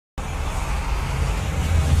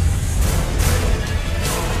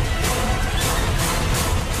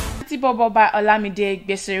Bobo by Olamide,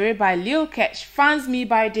 Gbesere by Lil Ketch, Fans Me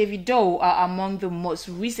by Davido are among the most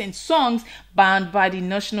recent songs banned by the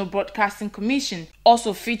National Broadcasting Commission.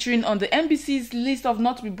 Also featuring on the NBC's list of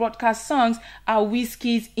not to be broadcast songs are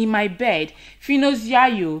Wizkid's In My Bed, Fino's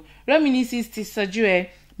Yayo, Reminisce's Tisajue,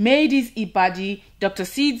 Mady's Ibadi, Dr.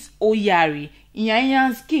 Seed's Oyari,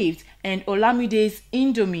 Iyanyan's Gift, and Olamide's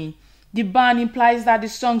Indomie. The ban implies that the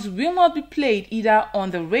songs will not be played either on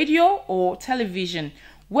the radio or television.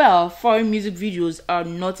 Well, foreign music videos are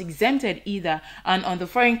not exempted either, and on the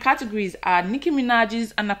foreign categories are Nicki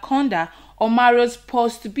Minaj's Anaconda, Omario's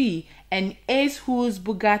Supposed to Be, and Ace Hood's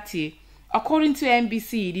Bugatti. According to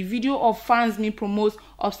NBC, the video of Fans Me promotes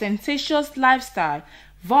ostentatious lifestyle,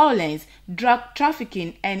 violence, drug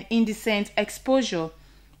trafficking, and indecent exposure.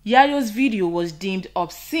 Yayo's video was deemed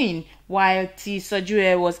obscene, while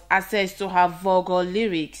Tisajue was assessed to have vulgar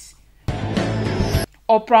lyrics.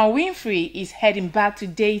 Oprah Winfrey is heading back to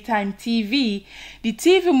daytime TV. The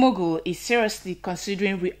TV mogul is seriously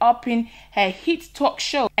considering re-upping her hit talk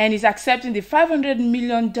show and is accepting the $500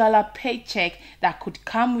 million paycheck that could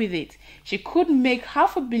come with it. She could make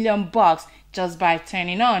 $500 million just by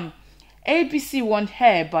turning on. ABC want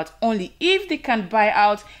her, but only if they can buy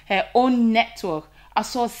out her own network. A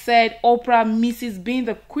source said Oprah misses being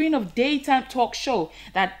the queen of daytime talk show,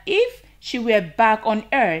 that if she were back on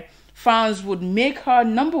air, fans would make her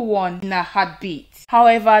 #1 in a heartbeat.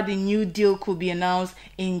 However, the new deal could be announced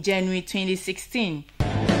in January 2016.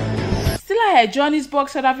 Still ahead, Johannesburg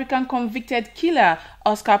South African convicted killer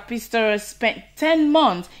Oscar Pistorius spent 10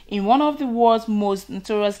 months in one of the world's most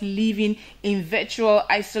notorious, living in virtual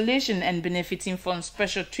isolation and benefiting from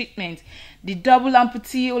special treatment. The double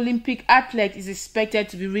amputee Olympic athlete is expected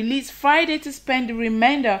to be released Friday to spend the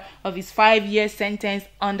remainder of his 5-year sentence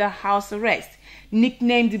under house arrest.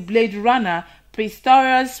 Nicknamed the Blade Runner,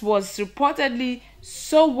 Pistorius was reportedly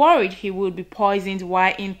so worried he would be poisoned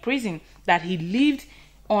while in prison that he lived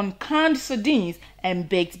on canned sardines and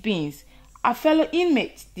baked beans. A fellow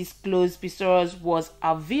inmate disclosed Pistorius was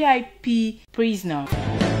a VIP prisoner.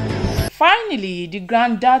 Finally, the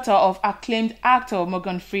granddaughter of acclaimed actor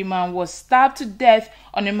Morgan Freeman was stabbed to death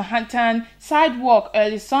on a Manhattan sidewalk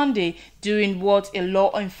early Sunday during what a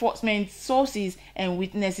law enforcement sources and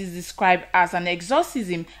witnesses described as an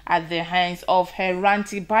exorcism at the hands of her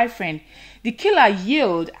ranty boyfriend. The killer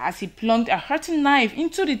yelled as he plunged a hunting knife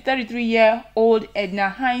into the 33-year-old Edna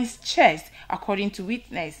Hines' chest, according to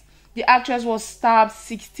witnesses. The actress was stabbed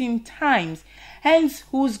 16 times. Hence,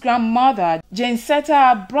 whose grandmother,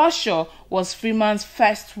 Jensetta Brashaw, was Freeman's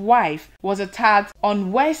first wife, was attacked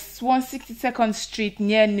on West 162nd Street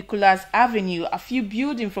near Nicholas Avenue, a few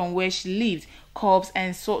buildings from where she lived, cops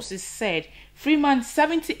and sources said. Freeman,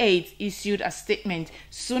 78, issued a statement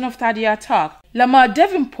soon after the attack. Lamar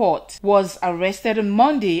Davenport was arrested on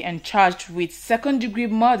Monday and charged with second-degree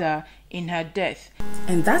murder in her death.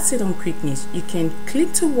 And that's it on Quick News. You can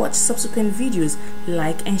click to watch subsequent videos,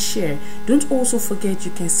 like and share. Don't also forget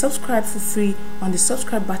you can subscribe for free on the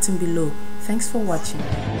subscribe button below. Thanks for watching.